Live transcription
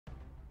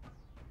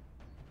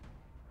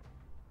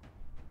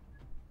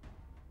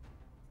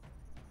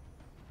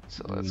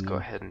So let's go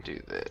ahead and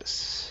do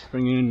this.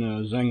 Bring in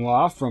Zhang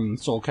Hua from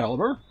Soul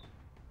Calibur.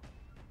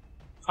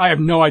 I have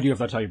no idea if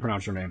that's how you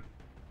pronounce your name.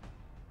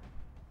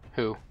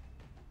 Who?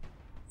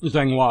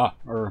 Zhang Hua,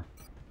 or...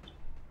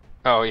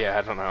 Oh, yeah,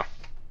 I don't know.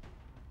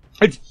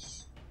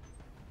 It's...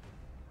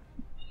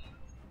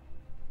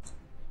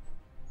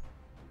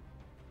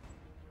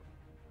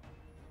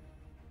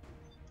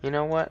 You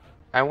know what?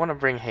 I want to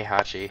bring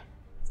Heihachi.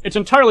 It's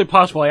entirely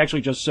possible I actually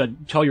just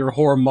said, tell your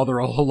whore mother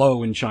a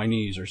hello in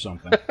Chinese or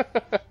something.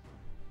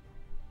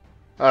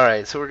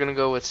 Alright, so we're gonna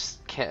go with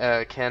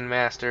Ken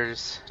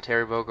Masters,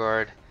 Terry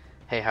Bogard,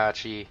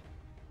 Heihachi,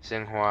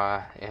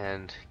 Xinhua,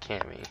 and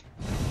Cammy.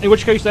 In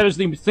which case, that is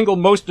the single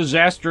most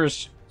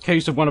disastrous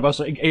case of one of us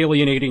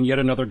alienating yet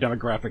another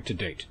demographic to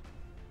date.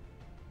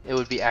 It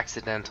would be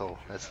accidental,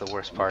 that's the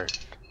worst part.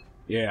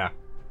 Yeah.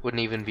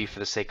 Wouldn't even be for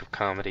the sake of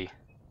comedy.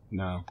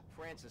 No.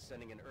 France is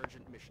sending an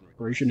urgent mission.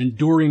 Operation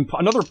Enduring...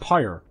 Another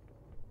pyre.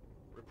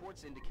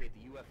 Reports indicate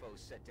the UFO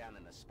set down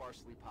in a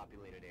sparsely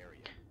populated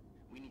area.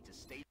 We need to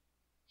stay...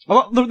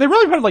 Well, they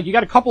really put it like, you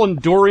got a couple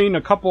Enduring,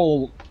 a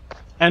couple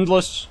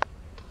Endless.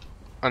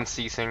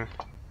 Unceasing.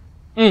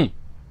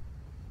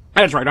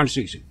 That's right,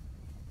 Unceasing.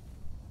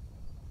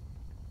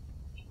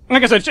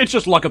 Like I said, it's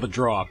just luck of the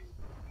draw.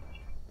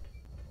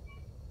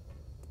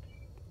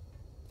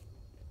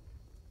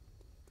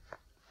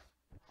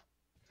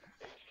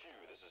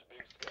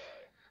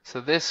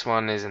 So this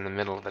one is in the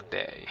middle of the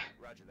day.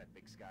 Roger that,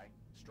 Big Sky.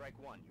 Strike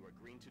one. You are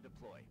green to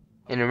deploy.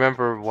 And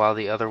remember, while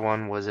the other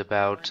one was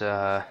about,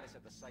 Status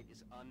at the site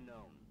is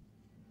unknown.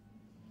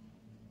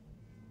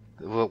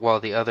 while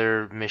the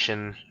other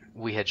mission,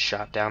 we had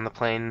shot down the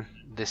plane,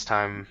 this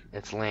time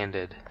it's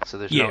landed, so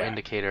there's no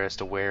indicator as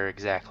to where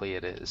exactly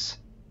it is.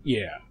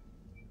 Yeah.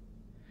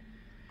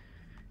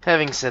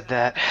 Having said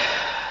that,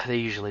 they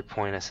usually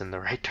point us in the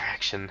right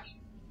direction.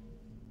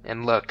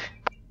 And look.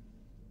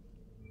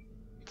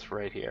 It's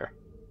right here.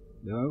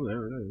 Oh,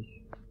 there it is.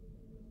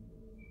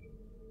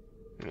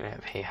 I'm gonna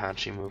have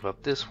Heihachi move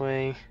up this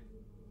way.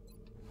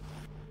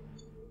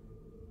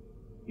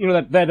 You know,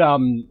 that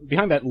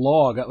behind that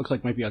log, that looks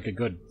like might be like a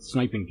good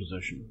sniping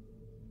position.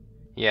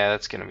 Yeah,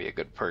 that's gonna be a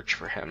good perch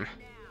for him.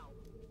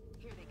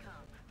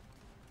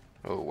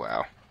 Oh,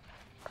 wow.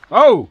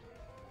 Oh!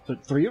 So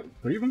three of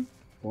them?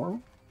 Four of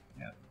them?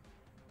 Yeah.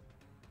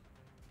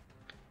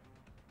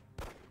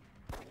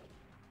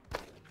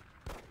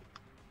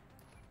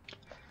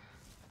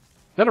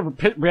 Is that a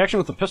reaction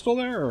with the pistol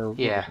there, or...?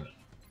 Yeah.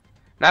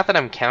 Not that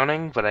I'm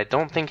counting, but I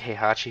don't think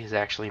Heihachi has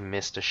actually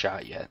missed a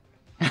shot yet.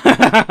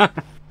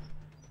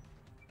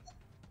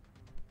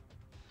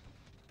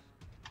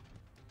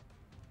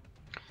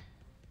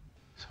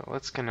 So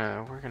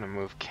we're gonna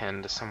move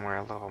Ken to somewhere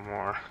a little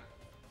more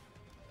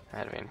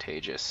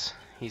advantageous.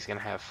 He's gonna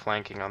have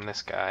flanking on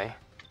this guy.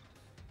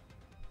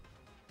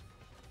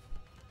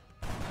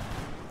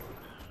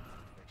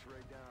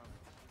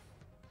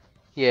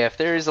 Yeah, if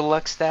there is a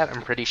luck stat,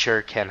 I'm pretty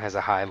sure Ken has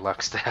a high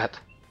luck stat.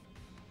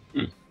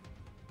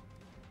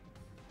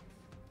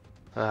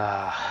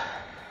 Let's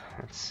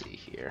see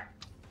here.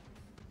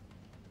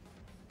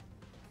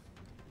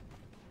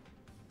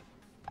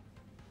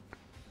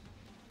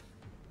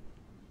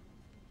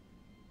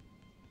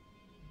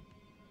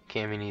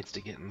 Cammy needs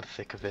to get in the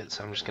thick of it,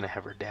 so I'm just gonna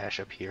have her dash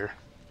up here.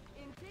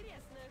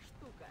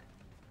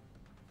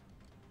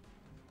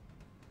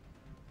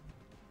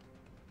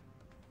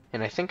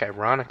 And I think,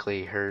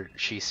 ironically,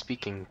 she's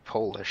speaking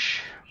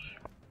Polish.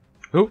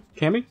 Who?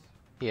 Cammy?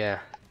 Yeah.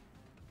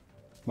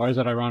 Why is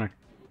that ironic?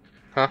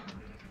 Huh?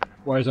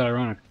 Why is that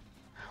ironic?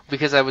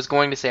 Because I was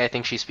going to say I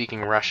think she's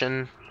speaking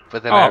Russian,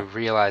 but then I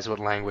realized what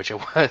language it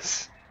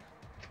was.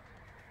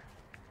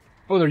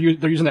 Oh, they're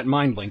using that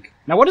mind link.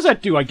 Now, what does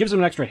that do? It gives him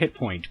an extra hit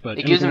point, but...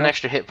 It gives him an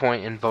extra hit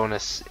point and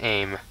bonus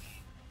aim.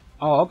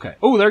 Oh, okay.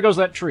 Oh, there goes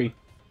that tree.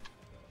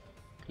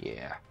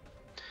 Yeah.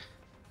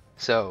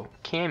 So,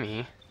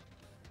 Cammy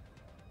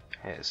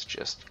has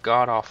just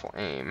god-awful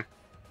aim,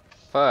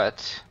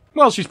 but...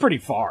 Well, she's pretty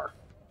far.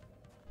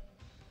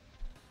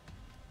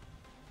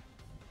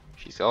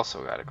 She's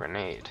also got a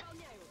grenade.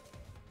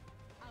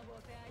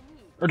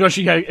 Or does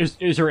she have...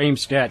 Is her aim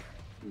stat...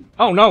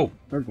 Oh, no!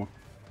 There's one.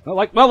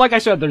 Well, like I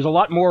said, there's a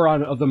lot more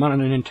of them on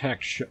an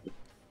intact ship.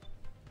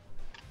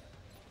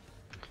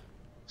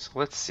 So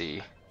let's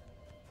see.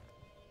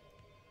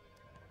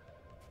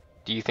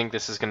 Do you think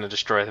this is going to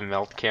destroy the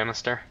melt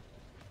canister?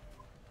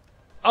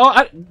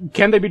 Oh,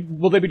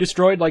 will they be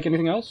destroyed like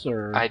anything else,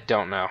 or...? I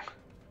don't know.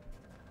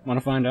 Want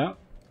to find out?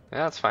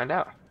 Yeah, let's find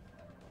out.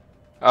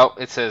 Oh,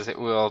 it says it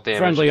will damage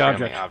friendly a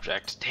friendly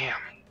object. Damn.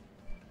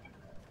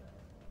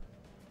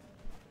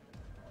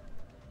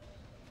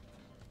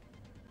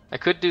 I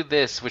could do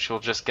this, which will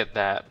just get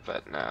that,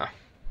 but no.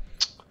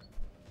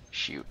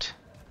 Shoot.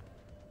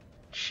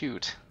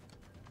 Shoot.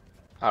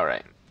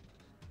 Alright.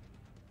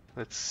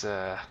 Let's,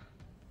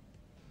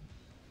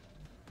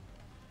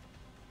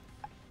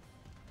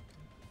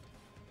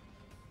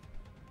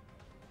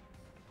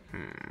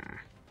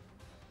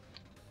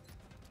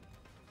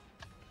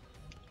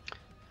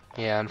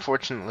 Yeah,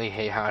 unfortunately,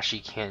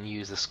 Heihachi can't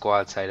use the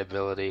squad sight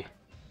ability.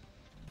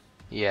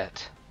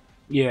 yet.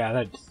 Yeah,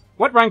 that's...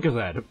 What rank is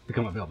that to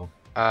become available?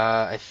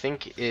 I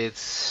think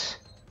it's...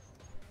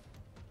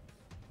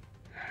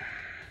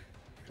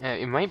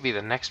 it might be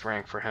the next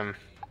rank for him.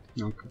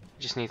 Okay.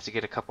 Just needs to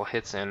get a couple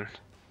hits in.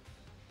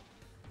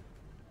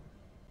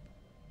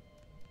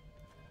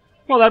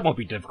 Well, that won't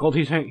be difficult.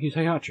 He's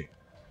Heihachi.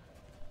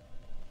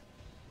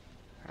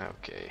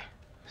 Okay.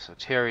 So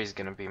Terry's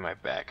gonna be my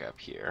backup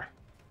here.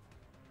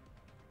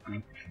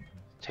 Okay.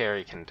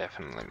 Terry can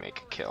definitely make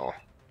a kill.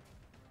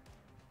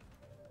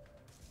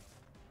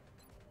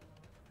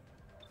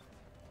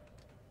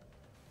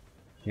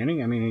 Can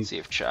he? I mean, he's... See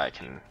if Chai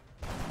can...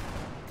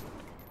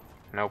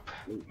 Nope.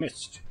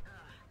 Missed.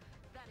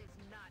 That is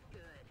not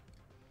good.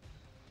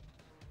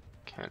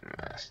 Ken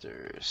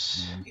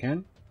Masters.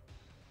 Ken?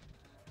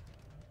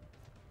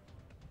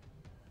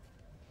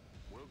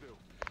 Will do.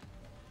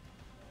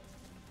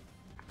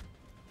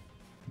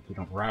 If we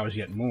don't rouse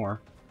yet more.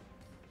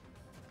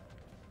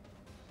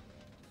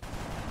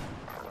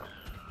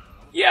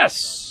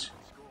 Yes!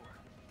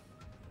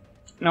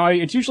 Now,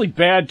 it's usually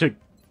bad to...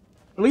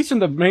 At least in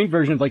the main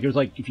version, like, it was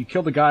like, if you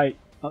kill the guy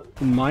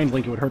in Mind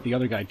Link, it would hurt the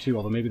other guy too,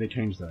 although maybe they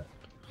changed that.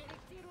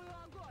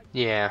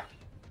 Yeah.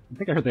 I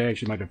think I heard they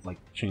actually might have, like,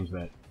 changed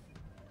that.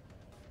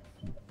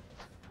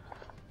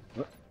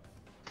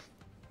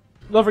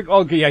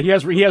 Okay, yeah, he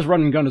has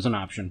run and gun as an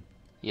option.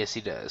 Yes,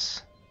 he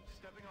does.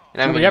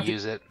 And I'm No, but gonna you have to-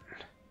 use it.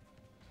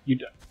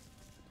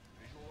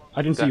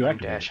 I didn't see Got you him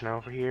activate it. dashing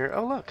over here.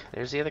 Oh, look.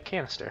 There's the other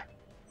canister.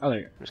 Oh, there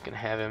you I'm just gonna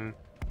have him...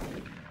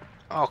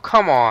 Oh,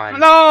 come on! go.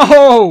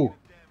 No!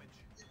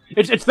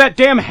 It's that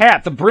damn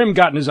hat. The brim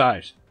got in his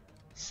eyes.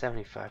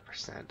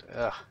 75%.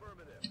 Ugh.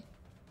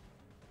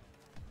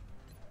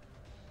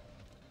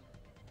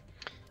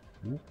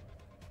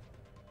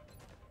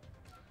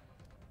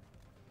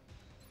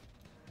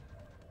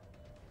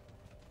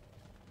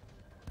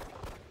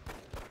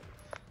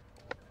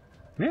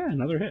 Yeah,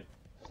 another hit.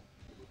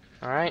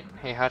 Alright,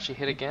 Heihachi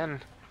hit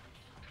again.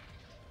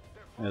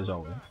 As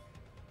always.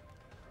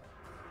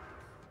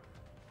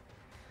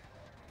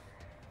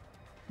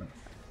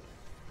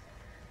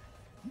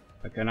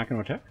 That guy not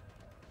going to attack?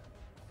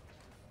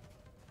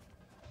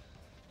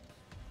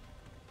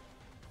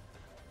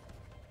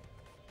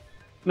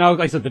 Now,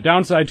 like I said, the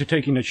downside to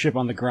taking a ship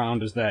on the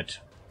ground is that,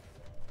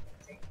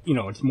 you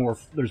know, it's more.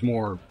 There's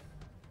more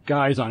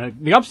guys on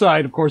it. The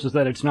upside, of course, is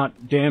that it's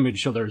not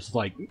damaged. So there's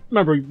like,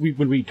 remember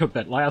when we took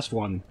that last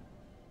one,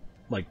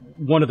 like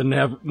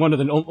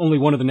only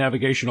one of the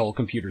navigational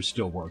computers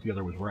still worked. The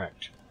other was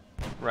wrecked.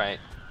 Right.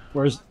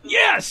 Whereas,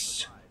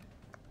 yes.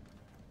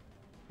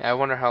 I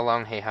wonder how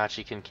long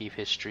Heihachi can keep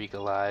his streak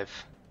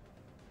alive.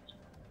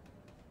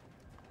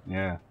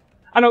 Yeah.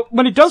 I know,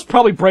 when it does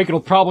probably break,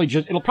 it'll probably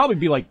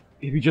be like,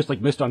 if you just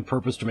like missed on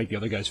purpose to make the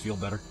other guys feel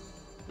better.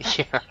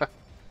 Yeah.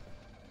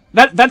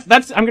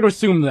 That's, I'm gonna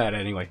assume that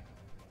anyway.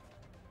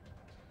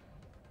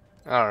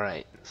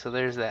 Alright, so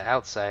there's that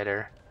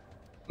outsider.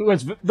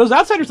 Those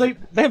outsiders, they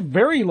have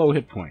very low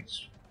hit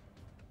points.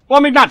 Well,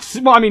 I mean,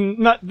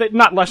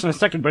 not less than a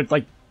second, but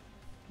like,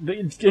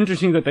 it's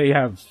interesting that they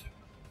have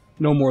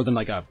no more than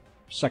like a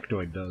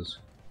sectoid does.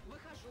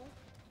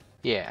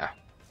 Yeah.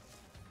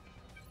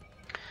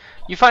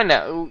 You find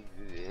out,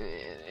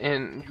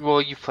 and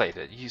well, you played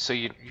it, so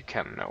you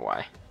kind of know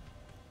why.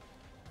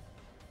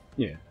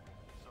 Yeah.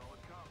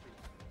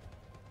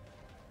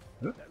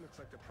 That looks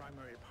like the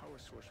primary power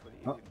source for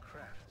the alien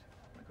craft.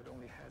 I could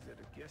only hazard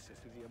a guess as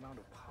to the amount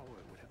of power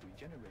it would have to be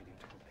generating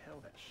to propel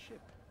that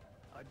ship.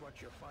 I'd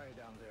watch your fire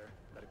down there.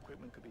 That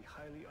equipment could be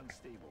highly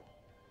unstable.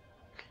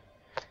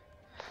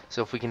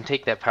 So if we can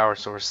take that power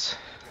source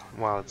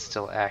while it's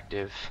still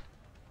active,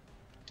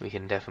 we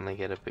can definitely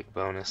get a big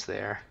bonus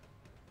there.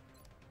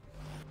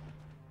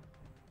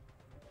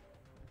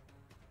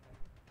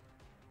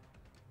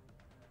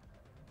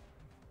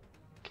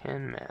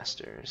 Ken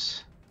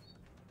Masters.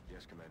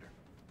 Yes, Commander.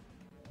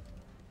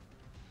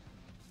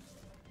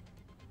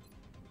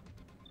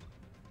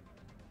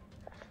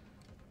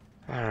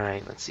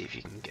 Alright, let's see if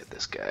you can get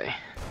this guy.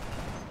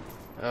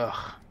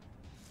 Ugh.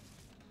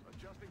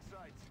 Adjusting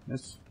sights.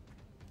 That's...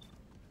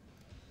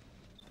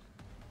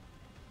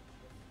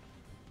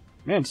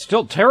 Man, it's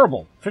still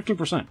terrible.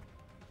 15%.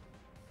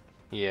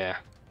 Yeah.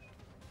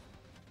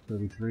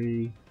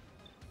 33.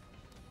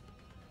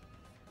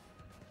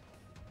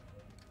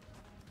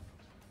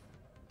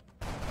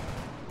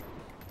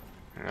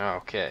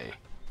 Okay.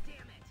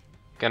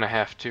 Gonna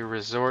have to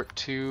resort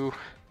to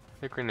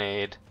the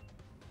grenade.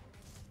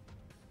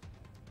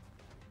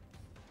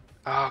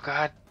 Oh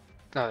god.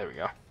 Oh, there we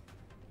go.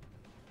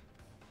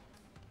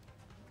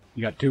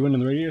 You got 2 in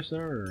the radius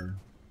there, or?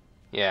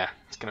 Yeah,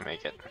 it's gonna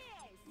make it.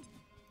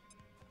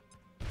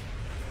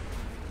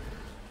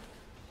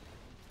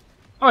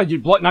 Oh, did you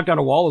knock down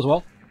a wall as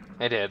well?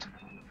 I did.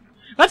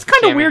 That's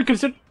kind of Damn weird,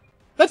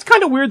 that's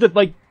kind of weird that,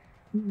 like,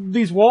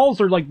 these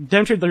walls are, like,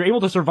 they're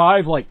able to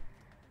survive, like,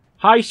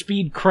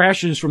 high-speed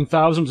crashes from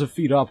thousands of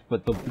feet up,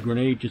 but the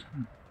grenade just...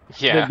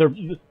 Yeah.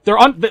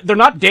 They're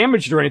not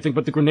damaged or anything,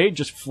 but the grenade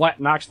just flat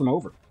knocks them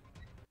over.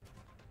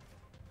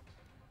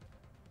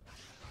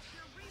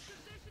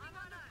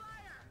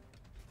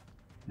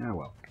 Yeah,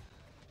 well.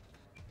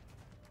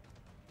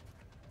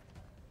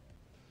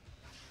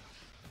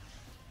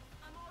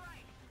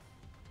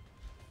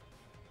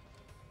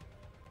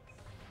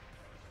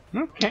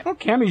 Okay, well,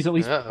 Cammy's at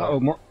least. Uh-oh.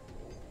 More.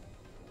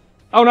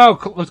 Oh no,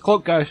 let's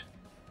cloak, guys.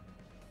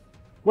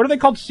 What are they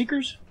called?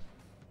 Seekers?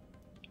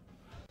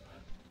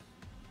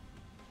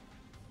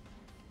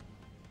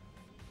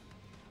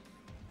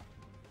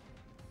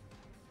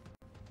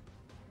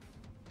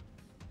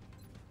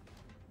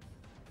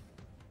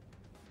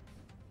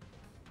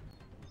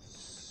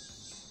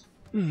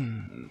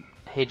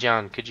 Hey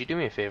John, could you do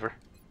me a favor?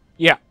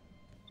 Yeah.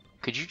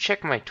 Could you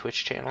check my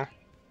Twitch channel?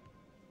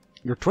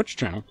 Your Twitch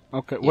channel?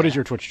 Okay, what is Yeah.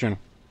 your Twitch channel?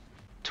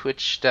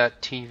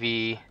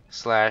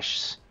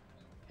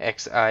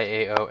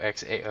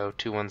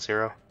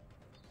 Twitch.tv/XIAOXAO210.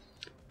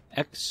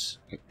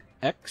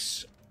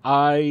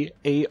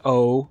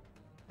 XIAO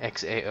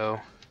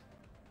XAO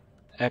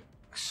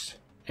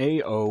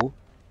XAO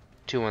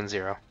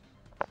 210.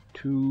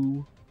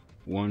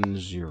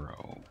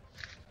 210.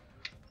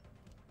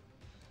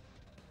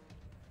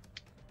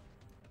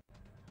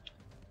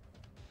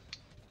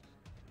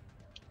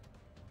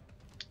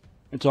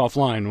 It's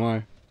offline.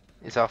 Why?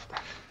 It's off.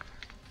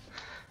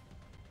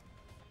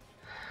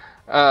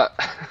 I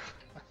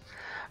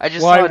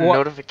just Why, saw a what?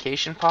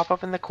 notification pop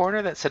up in the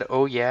corner that said,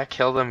 "Oh yeah,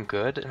 kill them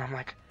good," and I'm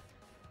like,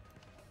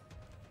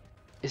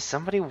 is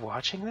somebody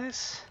watching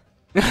this?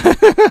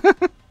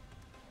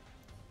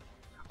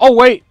 Oh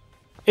wait,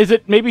 is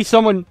it maybe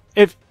someone?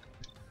 If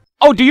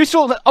do you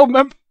still?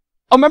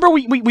 Remember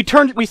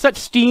we set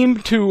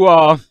Steam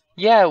to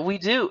Yeah, we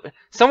do.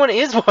 Someone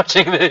is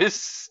watching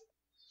this.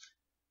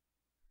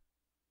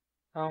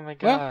 Oh my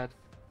god.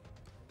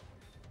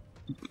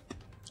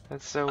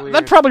 That's so weird.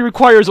 That probably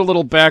requires a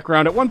little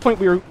background. At one point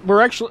we were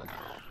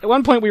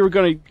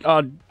going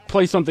to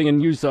play something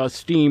and use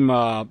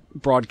Steam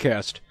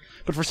broadcast,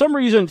 but for some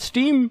reason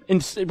Steam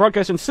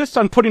broadcast insists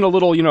on putting a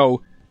little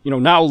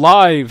now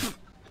live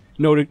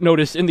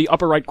notice in the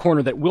upper right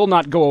corner that will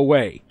not go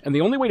away. And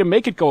the only way to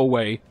make it go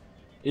away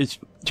is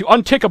to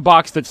untick a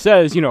box that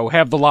says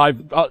have the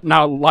live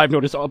now live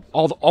notice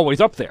always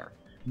up there.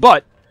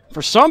 But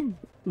for some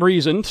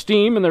reason,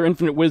 Steam, in their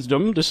infinite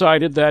wisdom,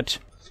 decided that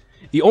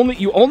you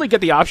only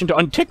get the option to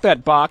untick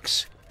that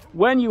box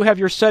when you have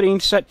your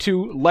settings set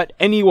to let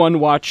anyone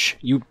watch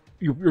your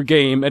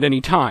game at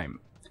any time.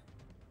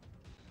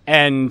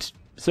 And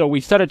so we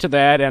set it to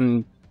that,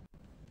 and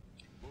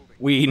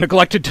we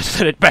neglected to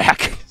set it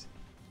back.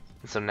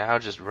 So now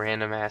just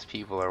random ass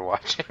people are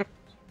watching.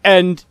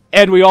 And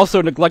we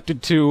also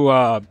neglected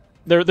to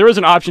there is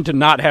an option to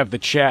not have the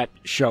chat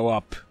show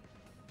up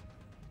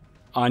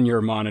on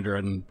your monitor,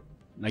 and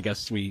I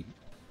guess we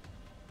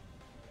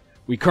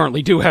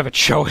currently do have it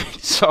showing.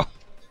 So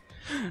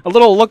a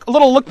little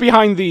look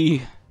behind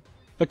the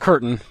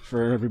curtain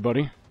for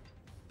everybody.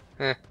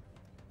 Eh.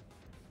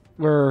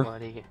 We're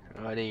What are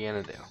you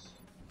gonna do?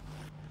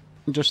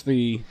 just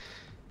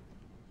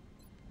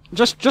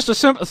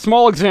a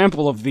small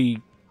example of the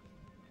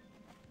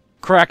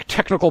crack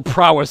technical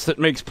prowess that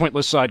makes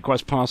pointless side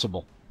quests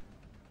possible.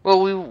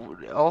 Well, we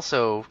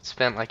also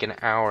spent like an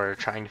hour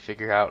trying to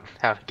figure out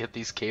how to get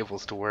these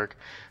cables to work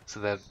so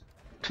that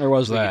There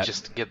was we that. could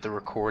just get the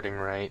recording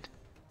right.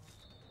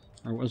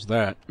 There was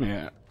that.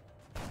 Yeah.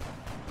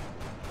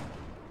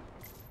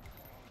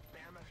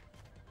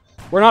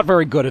 We're not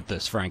very good at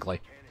this,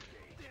 frankly.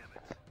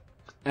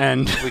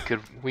 And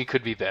We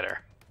could be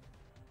better.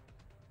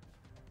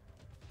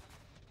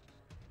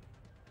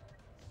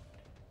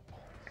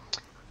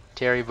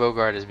 Terry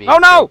Bogard is being Oh,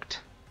 no! choked.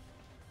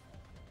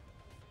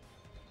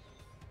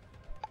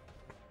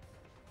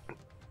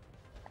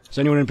 Is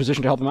anyone in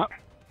position to help him out?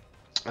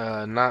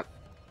 Not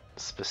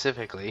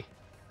specifically.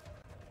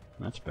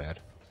 That's bad.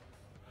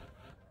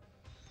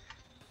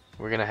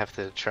 We're gonna have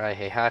to try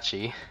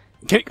Heihachi.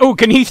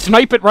 Can he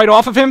snipe it right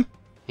off of him?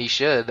 He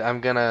should.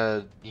 I'm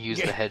gonna use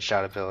the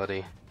headshot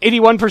ability.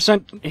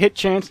 81% hit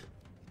chance.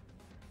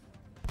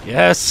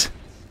 Yes.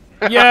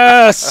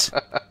 Yes.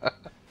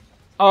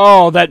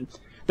 Oh,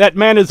 that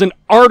man is an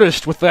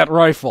artist with that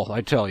rifle,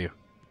 I tell you.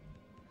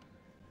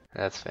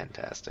 That's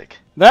fantastic.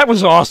 That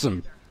was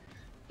awesome.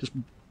 Just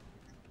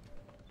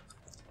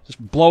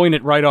blowing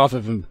it right off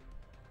of him.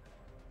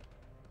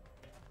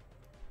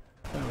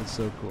 That was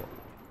so cool.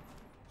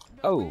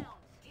 Oh.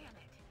 Damn it.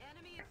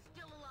 Enemy is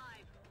still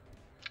alive.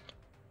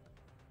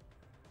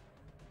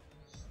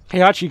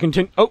 Heihachi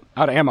continue. Oh,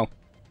 out of ammo.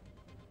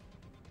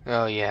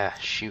 Oh yeah,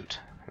 shoot.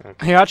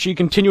 Okay. Heihachi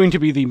continuing to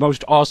be the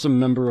most awesome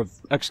member of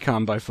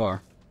XCOM by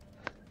far.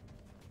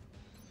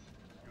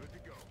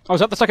 Oh, is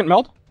that the second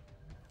meld?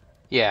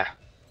 Yeah.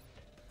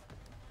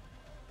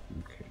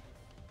 Okay.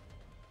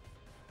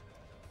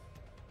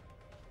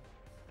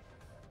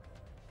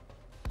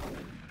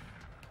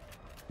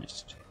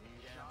 Missed.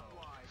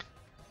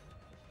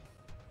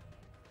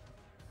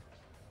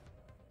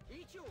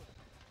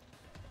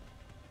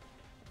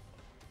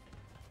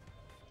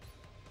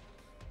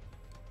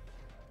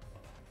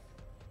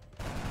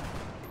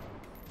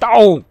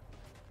 Oh!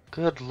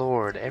 Good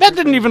lord. That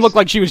didn't even look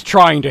like she was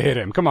trying to hit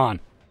him. Come on.